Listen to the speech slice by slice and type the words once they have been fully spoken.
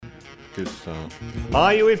Good start.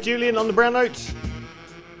 Are you with Julian on the Brown Notes?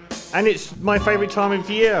 And it's my favourite time of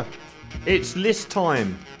year. It's list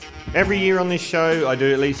time. Every year on this show, I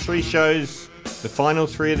do at least 3 shows, the final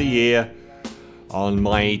 3 of the year, on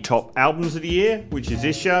my top albums of the year, which is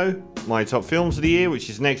this show, my top films of the year, which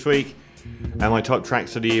is next week, and my top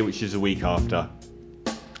tracks of the year, which is the week after.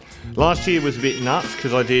 Last year was a bit nuts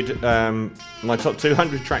because I did my top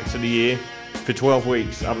 200 tracks of the year for 12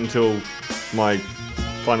 weeks up until my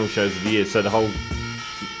final shows of the year, so the whole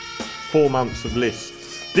 4 months of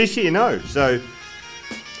lists. This year, no. So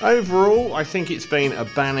overall, I think it's been a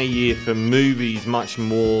banner year for movies much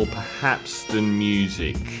more perhaps than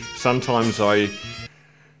music. Sometimes I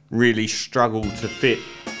really struggle to fit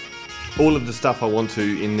all of the stuff I want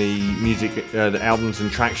to in the music, the albums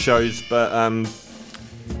and track shows, but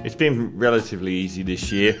it's been relatively easy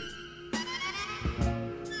this year.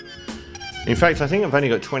 In fact, I think I've only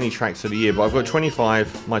got 20 tracks of the year, but I've got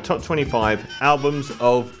 25, my top 25 albums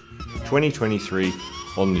of 2023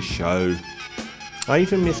 on the show. I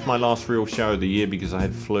even missed my last real show of the year because I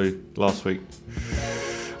had flu last week.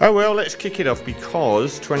 Oh well, let's kick it off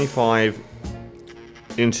because 25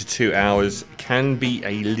 into 2 hours can be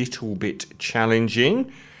a little bit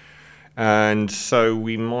challenging. And so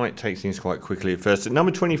we might take things quite quickly at first. At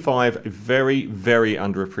number 25, a very, very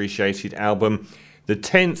underappreciated album. The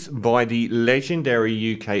 10th by the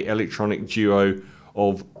legendary UK electronic duo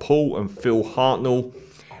of Paul and Phil Hartnell.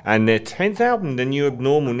 And their 10th album, The New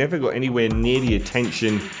Abnormal, never got anywhere near the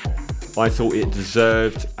attention I thought it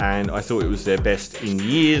deserved. And I thought it was their best in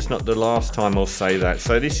years. Not the last time I'll say that.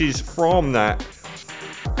 So this is from that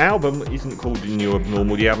album. Isn't called The New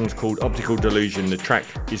Abnormal. The album's called Optical Delusion. The track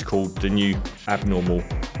is called The New Abnormal.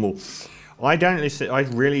 I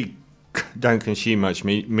really don't consume much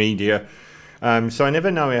media. So I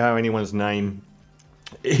never know how anyone's name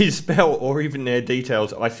is spelled or even their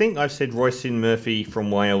details. I think I've said Roisin Murphy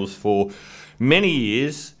from Wales for many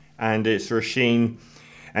years, and it's Roisin,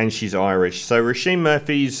 and she's Irish. So Roisin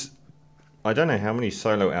Murphy's, I don't know how many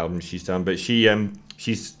solo albums she's done, but she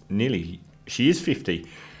is 50.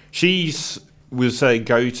 She was a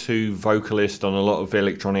go-to vocalist on a lot of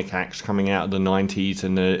electronic acts coming out of the 90s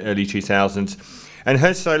and the early 2000s, and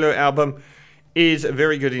her solo album is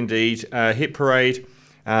very good indeed. Hit Parade,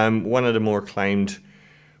 one of the more acclaimed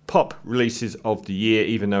pop releases of the year,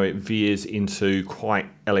 even though it veers into quite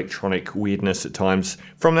electronic weirdness at times.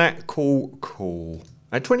 From that, Cool.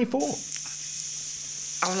 At 24.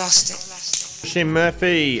 I lost it. Roisin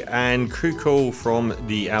Murphy and Cool from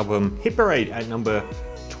the album Hit Parade at number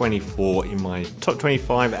 24 in my top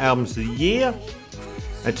 25 albums of the year.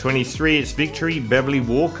 At 23, it's Victory Beverly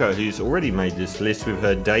Walker, who's already made this list with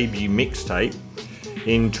her debut mixtape.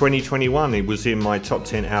 In 2021, it was in my top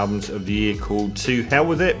 10 albums of the year called To Hell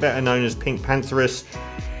With It, better known as Pink Pantheress.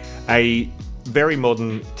 A very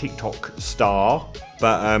modern TikTok star,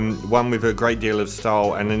 but one with a great deal of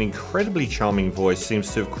style and an incredibly charming voice.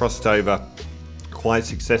 Seems to have crossed over quite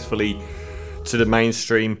successfully to the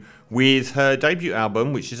mainstream with her debut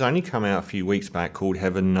album, which has only come out a few weeks back, called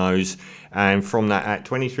Heaven Knows. And from that, at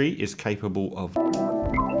 23, is Capable of...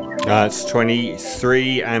 it's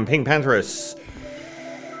 23, and Pink Pantheress.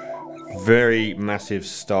 Very massive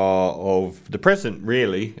star of the present,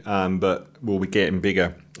 really, but will be getting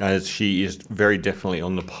bigger, as she is very definitely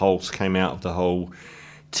on the pulse. Came out of the whole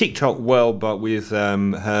TikTok world, but with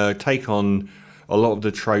her take on a lot of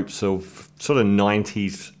the tropes of sort of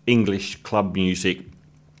 90s English club music,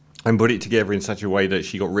 and put it together in such a way that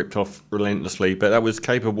she got ripped off relentlessly. But that was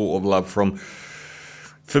Capable of Love from,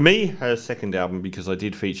 for me, her second album, because I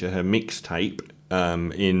did feature her mixtape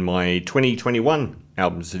in my 2021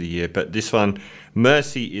 albums of the year. But this one,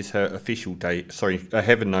 Mercy, is her official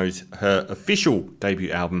Heaven Knows, her official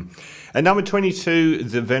debut album. At number 22,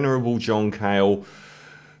 the venerable John Cale,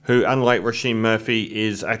 who, unlike Roisin Murphy,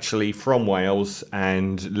 is actually from Wales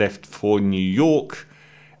and left for New York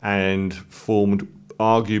and formed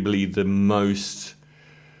arguably the most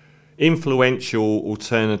influential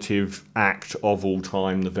alternative act of all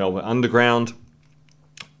time, the Velvet Underground.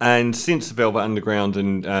 And since the Velvet Underground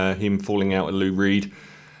and him falling out with Lou Reed,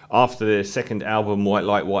 after their second album, White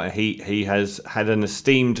Light, White Heat, he has had an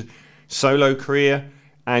esteemed solo career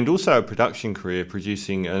and also a production career,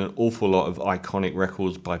 producing an awful lot of iconic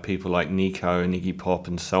records by people like Nico and Iggy Pop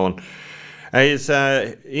and so on. He's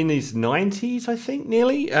in his 90s, I think,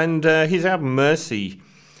 nearly, and his album Mercy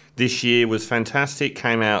this year was fantastic.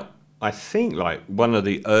 Came out, I think, like one of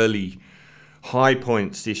the early high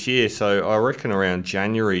points this year, so I reckon around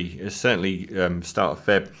January, certainly start of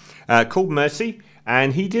Feb, called Mercy,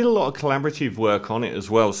 and he did a lot of collaborative work on it as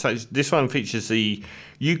well. So this one features the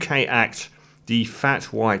UK act the Fat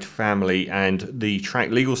White Family, and the track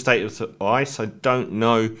Legal Status of Ice. I don't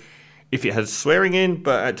know if it has swearing in,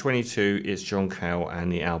 but at 22 it's John Cale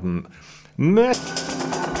and the album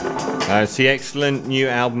it's the excellent new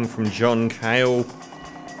album from John Cale,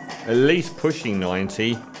 at least pushing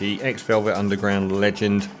 90, the ex-Velvet Underground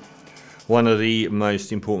legend, one of the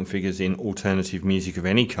most important figures in alternative music of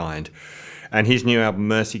any kind. And his new album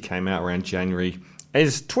Mercy came out around January.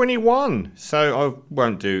 Is 21, so I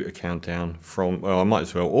won't do a countdown from, well, I might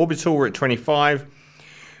as well. Orbital were at 25,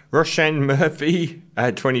 Roisin Murphy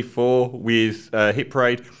at 24 with Hit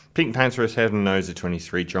Parade, Pink Panther Heaven Knows at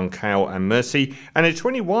 23, John Cale and Mercy, and at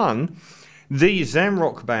 21, the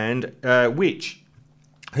Zamrock Band,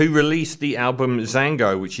 who released the album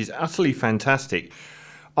Zango, which is utterly fantastic,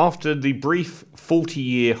 after the brief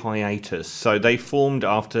 40-year hiatus. So they formed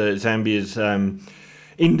after Zambia's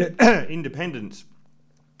independence,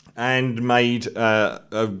 and made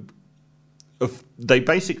they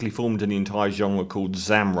basically formed an entire genre called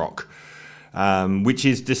Zamrock, which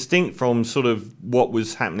is distinct from sort of what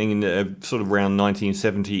was happening in sort of around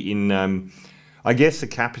 1970 in I guess the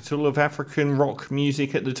capital of African rock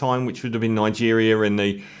music at the time, which would have been Nigeria, and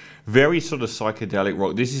the very sort of psychedelic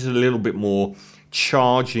rock. This is a little bit more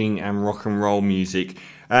charging and rock and roll music,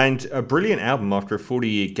 and a brilliant album after a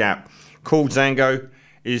 40-year gap called Zango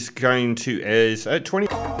is going to airs at 20.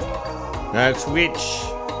 That's which,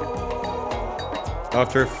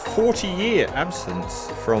 after a 40-year absence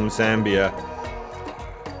from Zambia,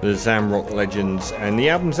 the Zamrock legends, and the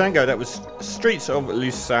album Zango, that was Streets of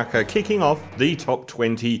Lusaka, kicking off the top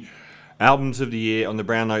 20 albums of the year. On the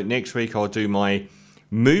brown note, next week I'll do my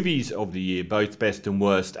movies of the year, both best and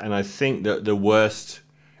worst, and I think that the worst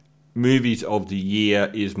movies of the year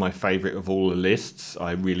is my favourite of all the lists.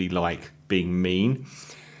 I really like being mean.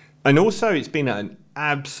 And also, it's been an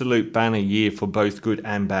absolute banner year for both good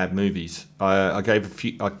and bad movies. I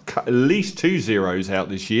cut at least 2 zeros out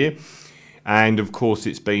this year. And of course,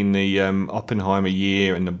 it's been the Oppenheimer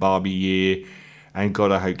year and the Barbie year. And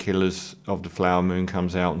God, I hope Killers of the Flower Moon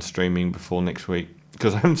comes out and streaming before next week,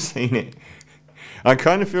 because I haven't seen it. I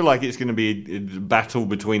kind of feel like it's going to be a battle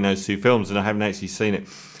between those two films, and I haven't actually seen it.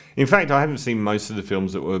 In fact, I haven't seen most of the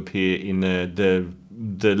films that will appear in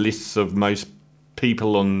the lists of most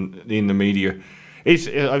people in the media.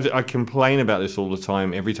 I complain about this all the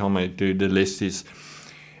time. Every time I do the list, is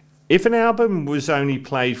if an album was only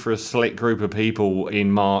played for a select group of people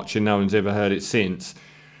in March and no one's ever heard it since,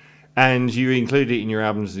 and you include it in your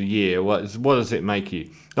albums of the year, what does it make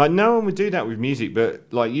you? Like, no one would do that with music, but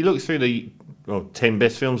like, you look through the 10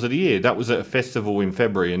 best films of the year. That was at a festival in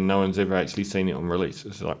February, and no one's ever actually seen it on release.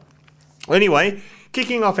 It's like, anyway,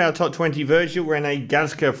 kicking off our top 20, Virgil Rene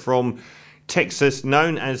Gazka from Texas,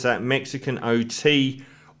 known as that Mexican OT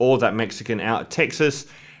or that Mexican out of Texas.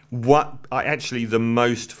 Actually the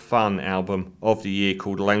most fun album of the year,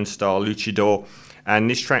 called Lone Star Luchador, and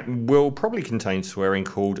this track will probably contain swearing,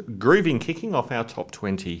 called Grooving, kicking off our top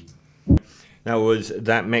 20. That was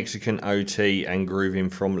that Mexican OT and Grooving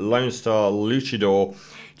from Lone Star Luchador.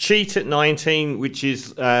 Cheat at 19, which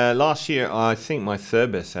is last year, I think, my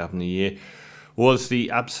third best album of the year, was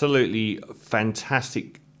the absolutely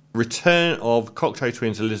fantastic return of Cocteau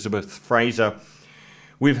Twins' Elizabeth Fraser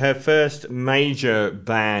with her first major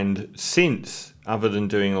band since, other than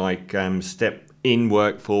doing like step-in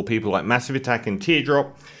work for people like Massive Attack and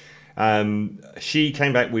Teardrop. She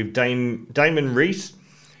came back with Damon Reese,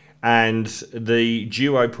 and the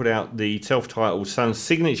duo put out the self-titled Sun's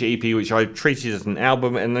Signature EP, which I treated as an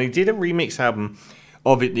album, and they did a remix album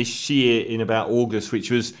of it this year in about August,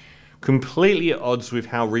 which was completely at odds with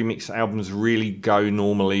how remix albums really go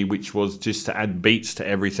normally, which was just to add beats to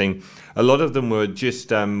everything. A lot of them were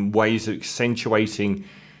just ways of accentuating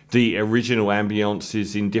the original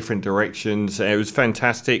ambiances in different directions. It was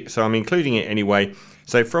fantastic, so I'm including it anyway.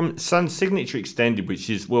 So from Sun's Signature Extended, which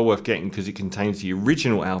is well worth getting because it contains the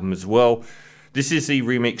original album as well. This is the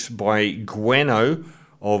remix by Gweno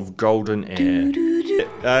of Golden Air.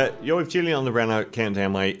 You're with Julian on the Brown Note,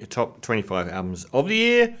 countdown my top 25 albums of the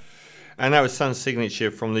year. And that was Sun's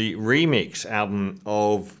Signature from the remix album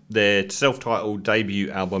of their self-titled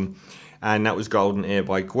debut album. And that was Golden Air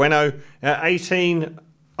by Gweno. At 18,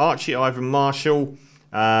 Archie Ivan Marshall,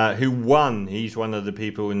 who won. He's one of the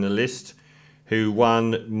people in the list who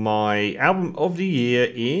won my album of the year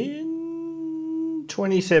in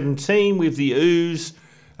 2017 with The Ooze.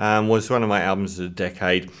 Was one of my albums of the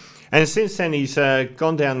decade. And since then, he's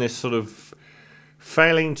gone down this sort of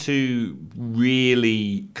failing to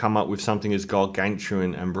really come up with something as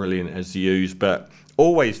gargantuan and brilliant as The Ooze, but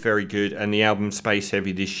always very good, and the album Space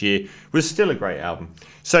Heavy this year was still a great album.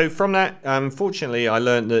 So from that, unfortunately, I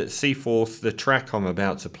learned that Seaforth, the track I'm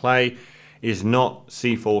about to play, is not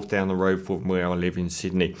Seaforth down the road from where I live in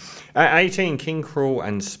Sydney. At 18, King Cruel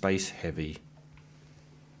and Space Heavy.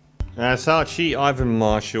 That's Archie Ivan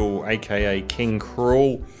Marshall, aka King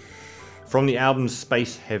Cruel, from the album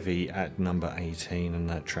Space Heavy at number 18, and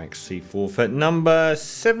that track Seaforth. At number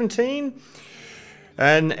 17,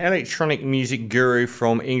 an electronic music guru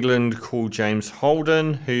from England called James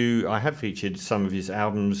Holden, who I have featured some of his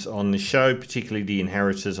albums on the show, particularly The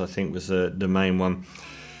Inheritors, I think was the main one,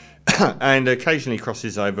 and occasionally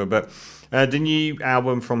crosses over. But the new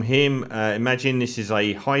album from him, Imagine This Is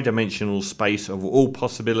a High-Dimensional Space of All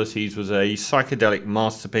Possibilities, was a psychedelic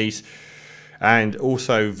masterpiece, and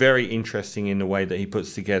also very interesting in the way that he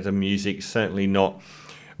puts together music, certainly not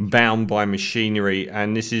bound by machinery.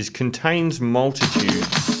 And this contains multitudes.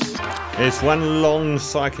 It's one long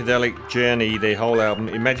psychedelic journey, the whole album.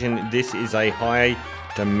 Imagine This Is a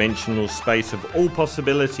High-Dimensional Space of All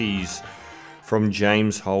Possibilities, from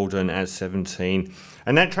James Holden at 17.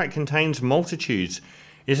 And that track contains multitudes.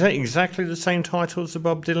 Is that exactly the same title as the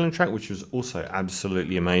Bob Dylan track, which was also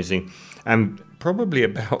absolutely amazing, and probably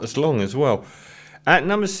about as long as well. At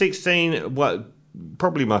number 16,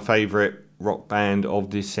 probably my favourite rock band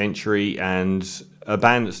of this century, and a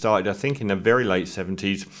band that started, I think, in the very late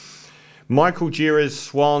 70s. Michael Gira's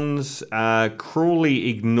Swans, cruelly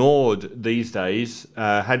ignored these days,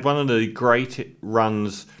 had one of the great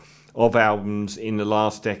runs of albums in the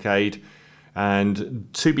last decade, and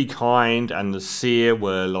To Be Kind and The Seer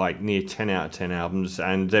were like near 10 out of 10 albums,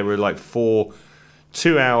 and there were like 4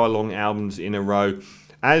 2-hour-long albums in a row.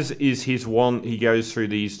 As is his want, he goes through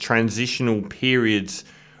these transitional periods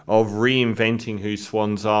of reinventing who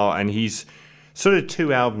Swans are, and he's sort of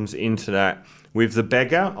 2 albums into that. With The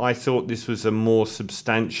Beggar, I thought this was a more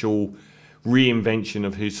substantial reinvention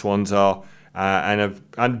of who Swans are, and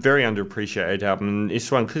a very underappreciated album.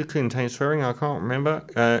 This one could contain swearing, I can't remember.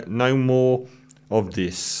 No More of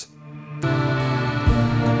This.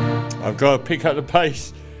 I've got to pick up the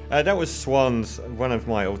pace. That was Swans, one of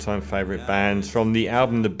my all-time favourite bands, from the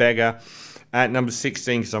album The Beggar at number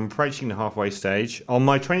 16, because I'm approaching the halfway stage, on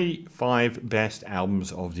my 25 best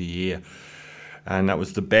albums of the year. And that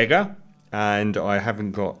was The Beggar. And I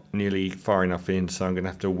haven't got nearly far enough in, so I'm going to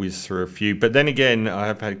have to whiz through a few. But then again, I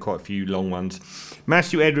have had quite a few long ones.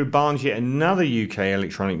 Matthew Edward Barnes, yet another UK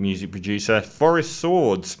electronic music producer. Forest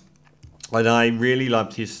Swords. And I really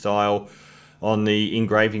loved his style on the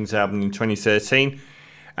Engravings album in 2013.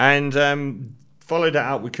 And followed that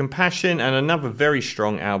up with Compassion and another very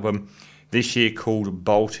strong album this year called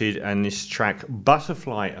Bolted. And this track,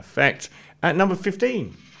 Butterfly Effect, at number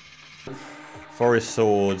 15. Forest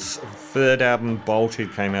Swords' third album,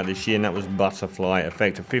 Bolted, came out this year, and that was Butterfly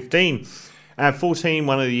Effect at 15. At 14,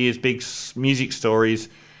 one of the year's big music stories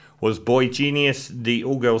was Boy Genius, the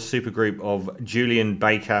all-girls supergroup of Julian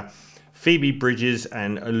Baker, Phoebe Bridgers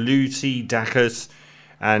and Lucy Dacus,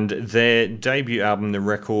 and their debut album, The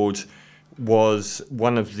Record, was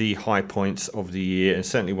one of the high points of the year, and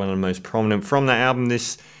certainly one of the most prominent. From that album,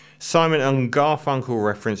 this Simon and Garfunkel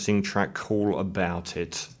referencing track Call About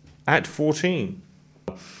It. At 14,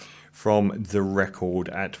 from The Record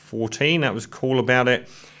at 14, that was Call About It.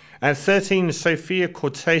 At 13, Sofia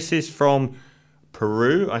Cortesis from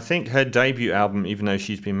Peru. I think her debut album, even though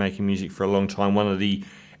she's been making music for a long time, one of the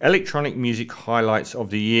electronic music highlights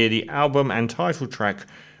of the year, the album and title track,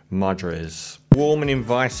 Madres. Warm and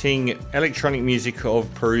inviting electronic music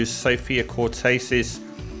of Peru's Sofia Cortesis,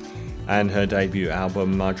 and her debut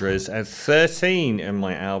album, Madres, at 13 in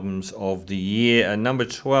my albums of the year. At number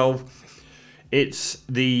 12, it's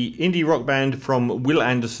the indie rock band from Will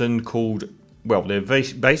Anderson called, well, they're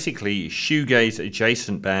basically shoegaze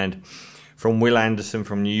adjacent band from Will Anderson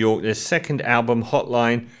from New York. Their second album,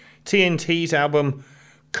 Hotline. TNT's album,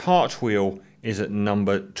 Cartwheel, is at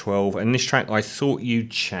number 12. And this track, I Thought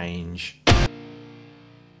You'd Change.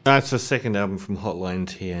 That's the second album from Hotline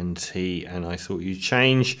TNT, and I Thought You'd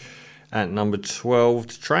Change. At number 12,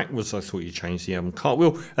 the track was I Thought You Changed, the album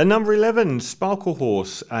Cartwheel. At number 11,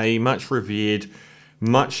 Sparklehorse, a much revered,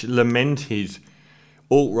 much lamented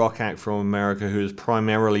alt-rock act from America who is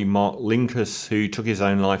primarily Mark Linkous, who took his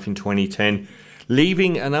own life in 2010,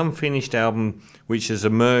 leaving an unfinished album which has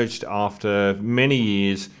emerged after many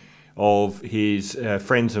years of his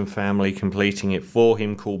friends and family completing it for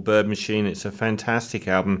him, called Bird Machine. It's a fantastic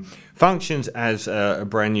album. Functions as a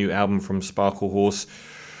brand new album from Sparklehorse.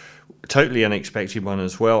 Totally unexpected one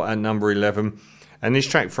as well at number 11. And this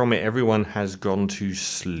track from it, Everyone Has Gone to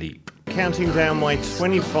Sleep. Counting down my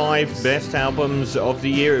 25 best albums of the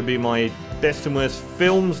year, it would be my best and worst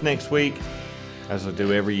films next week, as I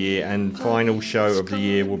do every year, and final show of the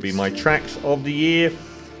year will be my tracks of the year.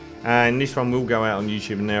 And this one will go out on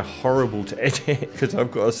YouTube, and they're horrible to edit because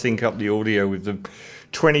I've got to sync up the audio with the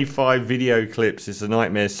 25 video clips. It's a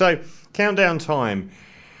nightmare. So, countdown time.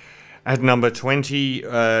 At number 20,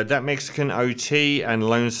 That Mexican OT and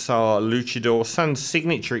Lone Star Luchador Sun's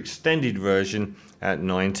signature extended version. At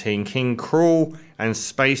 19, King Cruel and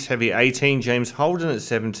Space Heavy. 18, James Holden at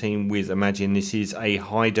 17 with Imagine This Is a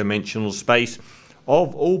High Dimensional Space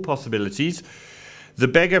of All Possibilities. The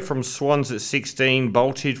Beggar from Swans at 16,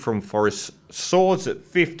 Bolted from Forest Swords at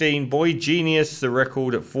 15, Boy Genius, the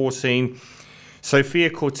record at 14,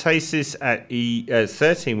 Sophia Cortesis at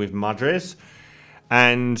 13 with Madres,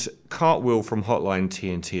 and Cartwheel from Hotline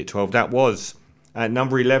TNT at 12. That was at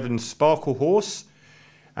number 11, Sparkle Horse,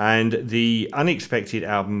 and the unexpected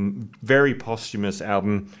album, very posthumous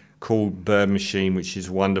album called Bird Machine, which is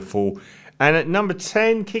wonderful. And at number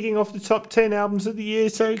 10, kicking off the top 10 albums of the year,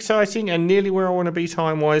 so exciting and nearly where I want to be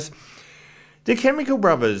time-wise, The Chemical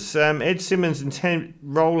Brothers, Ed Simmons and Ed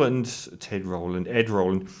Roland,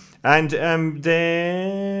 and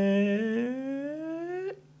their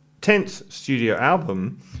 10th studio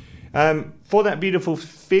album. For That Beautiful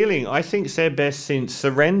Feeling, I think it's their best since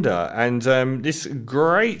Surrender, and this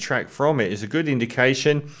great track from it is a good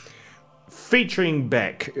indication. Featuring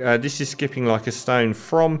Beck, this is Skipping Like a Stone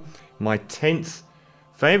from my 10th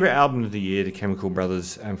favourite album of the year, The Chemical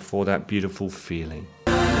Brothers, and For That Beautiful Feeling.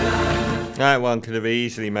 That one could have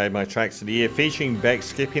easily made my tracks of the year. Featuring Beck,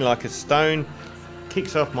 Skipping Like a Stone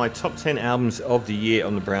kicks off my top 10 albums of the year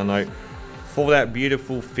on the brown note. For That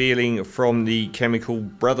Beautiful Feeling from the Chemical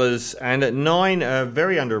Brothers. And at 9, a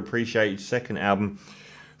very underappreciated second album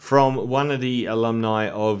from one of the alumni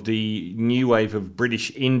of the new wave of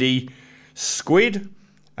British indie, Squid,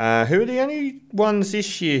 who are the only ones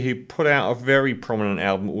this year who put out a very prominent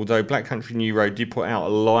album, although Black Country New Road did put out a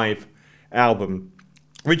live album,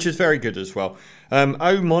 which is very good as well.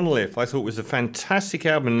 Oh Monolith, I thought was a fantastic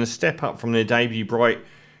album and a step up from their debut Bright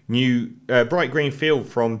Green Field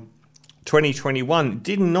from 2021.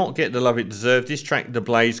 Did not get the love it deserved. This track, The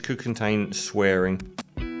Blaze, could contain swearing.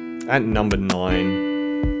 At number 9.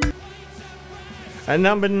 At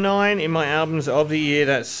number 9 in my albums of the year,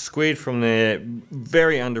 that's Squid from their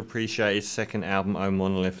very underappreciated second album, Oh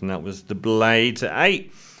Monolith, and that was The Blades. At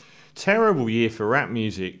 8, terrible year for rap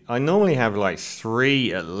music. I normally have like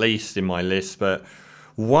 3 at least in my list, but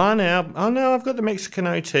one album. Oh no, I've got the Mexican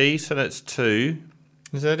OT, so that's 2.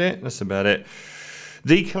 Is that it? That's about it.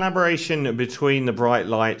 The collaboration between the bright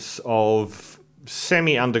lights of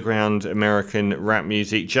semi-underground American rap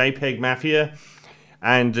music, JPEG Mafia,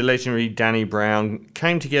 and the legendary Danny Brown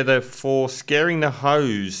came together for Scaring the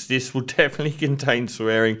Hose. This will definitely contain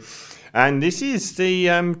swearing. And this is the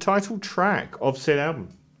title track of said album.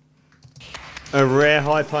 A rare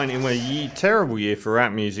high point in a terrible year for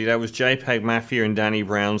rap music. That was JPEG Mafia and Danny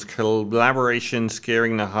Brown's collaboration,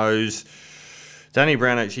 Scaring the Hose. Danny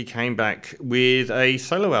Brown actually came back with a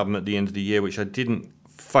solo album at the end of the year, which I didn't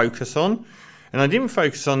focus on. And I didn't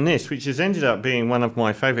focus on this, which has ended up being one of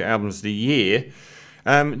my favourite albums of the year.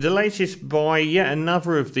 The latest by yet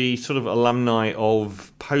another of the sort of alumni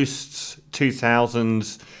of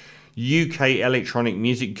post-2000s UK electronic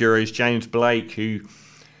music gurus, James Blake, who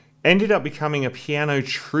ended up becoming a piano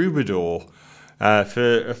troubadour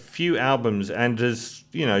for a few albums and has,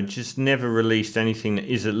 just never released anything that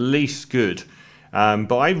is at least good.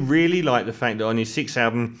 But I really like the fact that on his 6th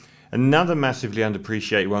album, another massively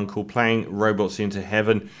underappreciated one called Playing Robots into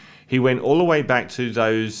Heaven, he went all the way back to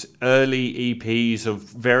those early EPs of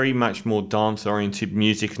very much more dance-oriented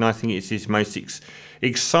music, and I think it's his most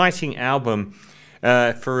exciting album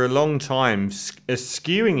for a long time,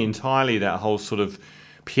 skewing entirely that whole sort of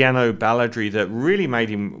piano balladry that really made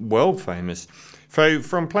him world famous. So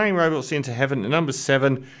from Playing Robots into Heaven to number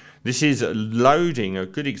 7, this is Loading, a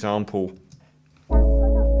good example.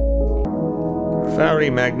 Very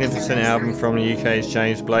magnificent album from the UK's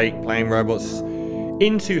James Blake, Playing Robots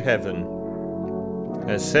into Heaven.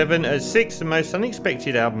 At 7, at 6, the most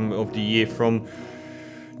unexpected album of the year from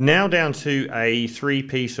now down to a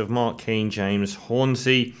 3-piece of Mark Keane, James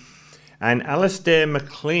Hornsey, and Alistair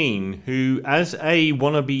MacLean, who, as a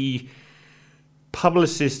wannabe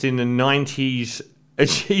publicist in the 90s,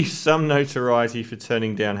 achieved some notoriety for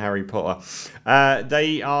turning down Harry Potter.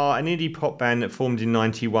 They are an indie pop band that formed in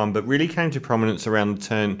 91, but really came to prominence around the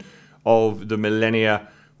turn of the millennia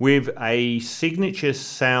with a signature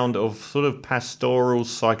sound of sort of pastoral,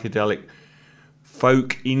 psychedelic,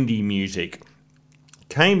 folk indie music.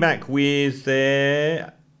 Came back with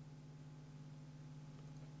their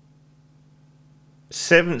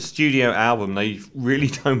 7th studio album. They really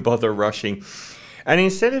don't bother rushing. And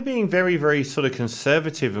instead of being very, very sort of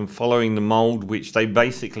conservative and following the mold which they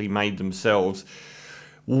basically made themselves,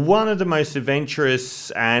 one of the most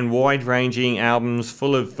adventurous and wide-ranging albums,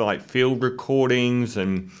 full of like field recordings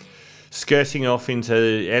and skirting off into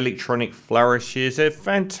electronic flourishes. A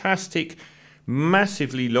fantastic,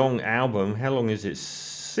 massively long album. How long is it?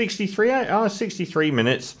 63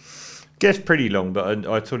 minutes. Guess pretty long, but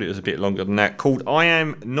I thought it was a bit longer than that. Called I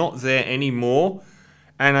Am Not There Anymore.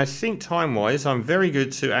 And I think time-wise, I'm very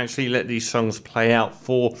good to actually let these songs play out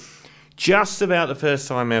for just about the first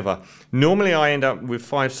time ever. Normally I end up with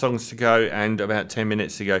 5 songs to go and about 10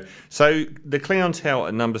 minutes to go. So the Clientele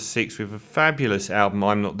at number 6 with a fabulous album,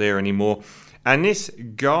 I'm Not There Anymore. And this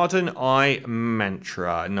Garden Eye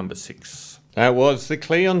Mantra at number 6. That was the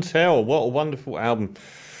Clientele. What a wonderful album.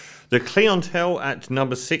 The Clientele at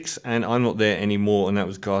number 6 and I'm Not There Anymore. And that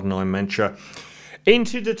was Garden Eye Mantra.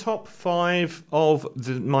 Into the top 5 of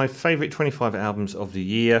my favourite 25 albums of the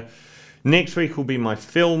year. Next week will be my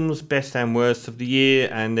films, best and worst of the year,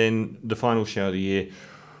 and then the final show of the year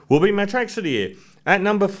will be my tracks of the year. At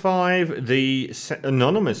number 5, the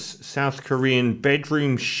anonymous South Korean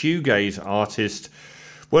bedroom shoegaze artist.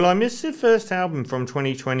 Well, I missed the first album from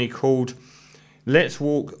 2020 called Let's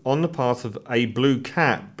Walk on the Path of a Blue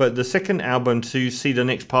Cat, but the second album, To See the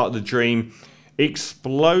Next Part of the Dream,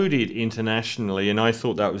 exploded internationally, and I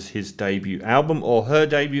thought that was his debut album or her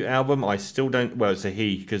debut album. I still don't, well, it's a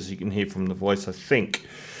he because you can hear from the voice, I think.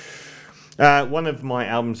 One of my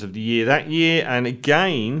albums of the year that year, and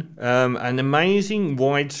again an amazing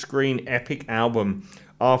widescreen epic album,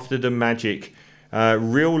 After the Magic.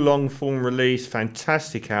 Real long form release,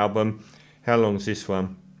 fantastic album. How long is this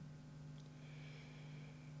one?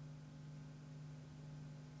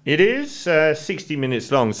 It is 60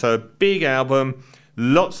 minutes long, so a big album,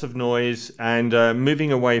 lots of noise, and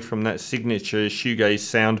moving away from that signature shoegaze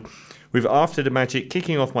sound with After the Magic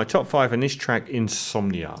kicking off my top 5 and this track,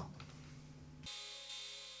 Insomnia.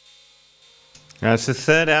 Now it's the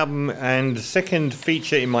third album and second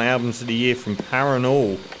feature in my albums of the year from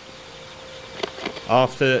Parannoul.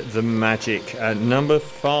 After the Magic at number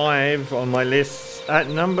 5 on my list. At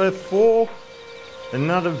number 4...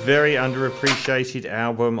 another very underappreciated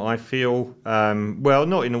album, I feel. Well,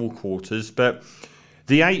 not in all quarters, but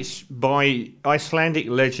The H by Icelandic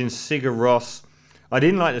legend Sigur Rós. I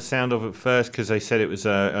didn't like the sound of it first because they said it was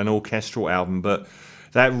an orchestral album, but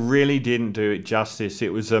that really didn't do it justice.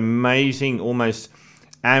 It was amazing, almost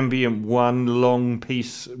ambient, one long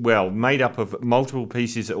piece, well, made up of multiple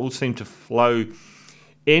pieces that all seem to flow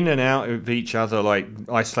in and out of each other like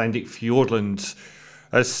Icelandic fjordlands.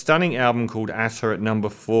 A stunning album called Ata at number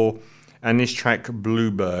 4, and this track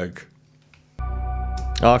Blueberg.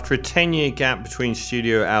 After a 10-year gap between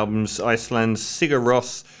studio albums, Iceland's Sigur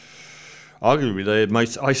Rós, arguably the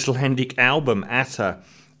most Icelandic album, Ata,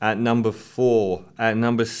 at number 4. At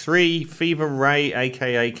number 3, Fever Ray,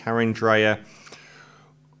 aka Karen Dreyer,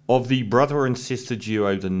 of the brother and sister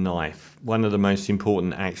duo The Knife, one of the most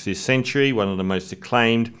important acts this century, one of the most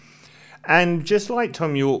acclaimed. And just like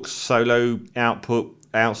Thom Yorke's solo output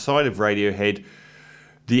outside of Radiohead,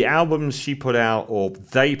 the albums she put out, or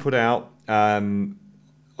they put out on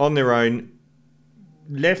their own,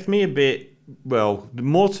 left me a bit, well,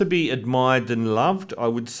 more to be admired than loved, I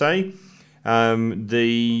would say.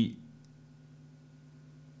 The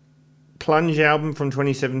Plunge album from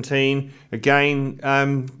 2017, again,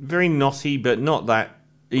 very knotty, but not that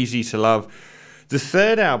easy to love. The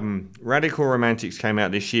third album, Radical Romantics, came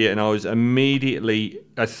out this year, and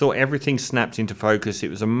I thought everything snapped into focus. It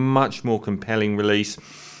was a much more compelling release,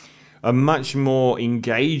 a much more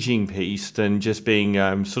engaging piece than just being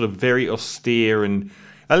sort of very austere and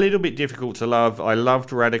a little bit difficult to love. I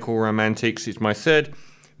loved Radical Romantics. It's my third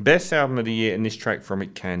best album of the year, and this track from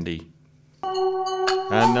it, Candy.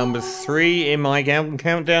 And number 3 in my album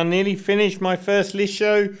countdown, nearly finished my first list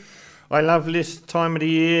show. I love list time of the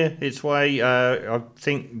year. It's why I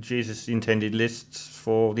think Jesus intended lists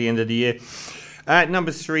for the end of the year. At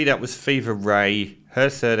number 3, that was Fever Ray, her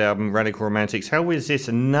third album, Radical Romantics. How is this?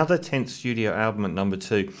 Another 10th studio album at number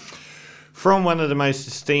 2. From one of the most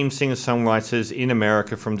esteemed singer-songwriters in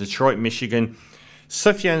America, from Detroit, Michigan,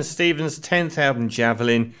 Sufjan Stevens' 10th album,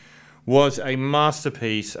 Javelin, was a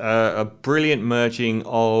masterpiece, a brilliant merging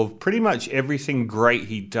of pretty much everything great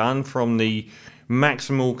he'd done, from the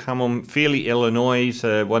Maximal Come On Feely Illinois,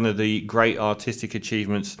 one of the great artistic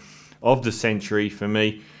achievements of the century for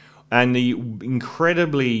me, and the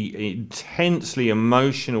incredibly intensely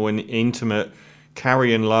emotional and intimate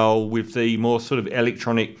Carrie and Lowell with the more sort of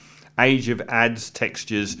electronic Age of Ads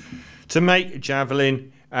textures to make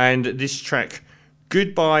Javelin. And this track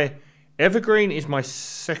Goodbye Evergreen is my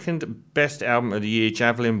second best album of the year,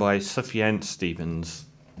 Javelin by Sufjan Stevens.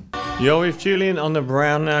 You're with Julian on the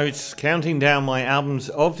Brown Notes, counting down my albums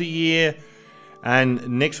of the year. And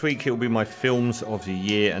next week it'll be my films of the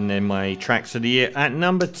year and then my tracks of the year. At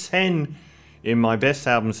number 10 in my best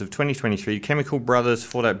albums of 2023, Chemical Brothers,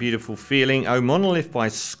 For That Beautiful Feeling. Oh Monolith by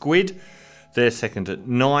Squid, they're second at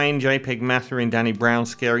 9. JPEG Matter and Danny Brown,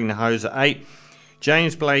 Scaring the Hose at 8.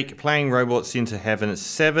 James Blake, Playing Robots into Heaven at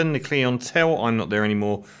 7. The Clientele, I'm Not There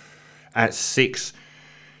Anymore at 6.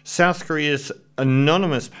 South Korea's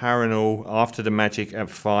Anonymous Paranol, After the Magic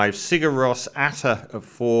at 5. Sigur Rós, Atta at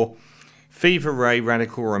 4. Fever Ray,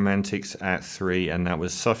 Radical Romantics at 3. And that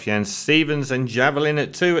was Sufjan Stevens and Javelin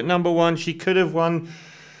at 2. At number 1, she could have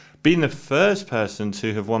been the first person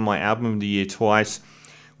to have won my album of the year twice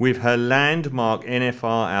with her landmark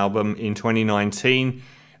NFR album in 2019.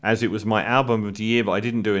 As it was my album of the year, but I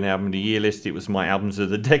didn't do an album of the year list. It was my albums of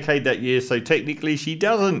the decade that year, so technically she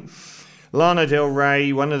doesn't. Lana Del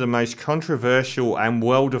Rey, one of the most controversial and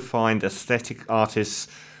well-defined aesthetic artists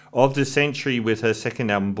of the century with her second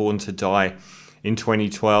album, Born to Die, in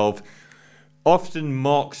 2012. Often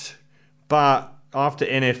mocked, but after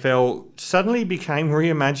NFL, suddenly became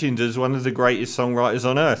reimagined as one of the greatest songwriters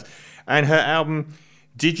on earth. And her album,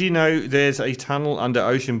 Did You Know There's a Tunnel Under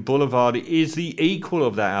Ocean Boulevard, is the equal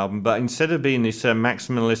of that album, but instead of being this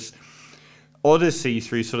maximalist odyssey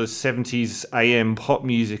through sort of 70s AM pop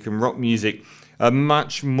music and rock music, a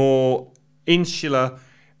much more insular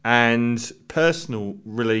and personal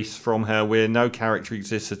release from her where no character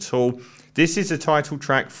exists at all. This is a title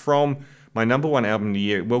track from my number 1 album of the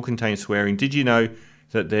year. It will contain swearing. Did you know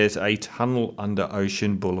that there's a tunnel under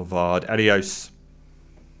Ocean Boulevard? Adios.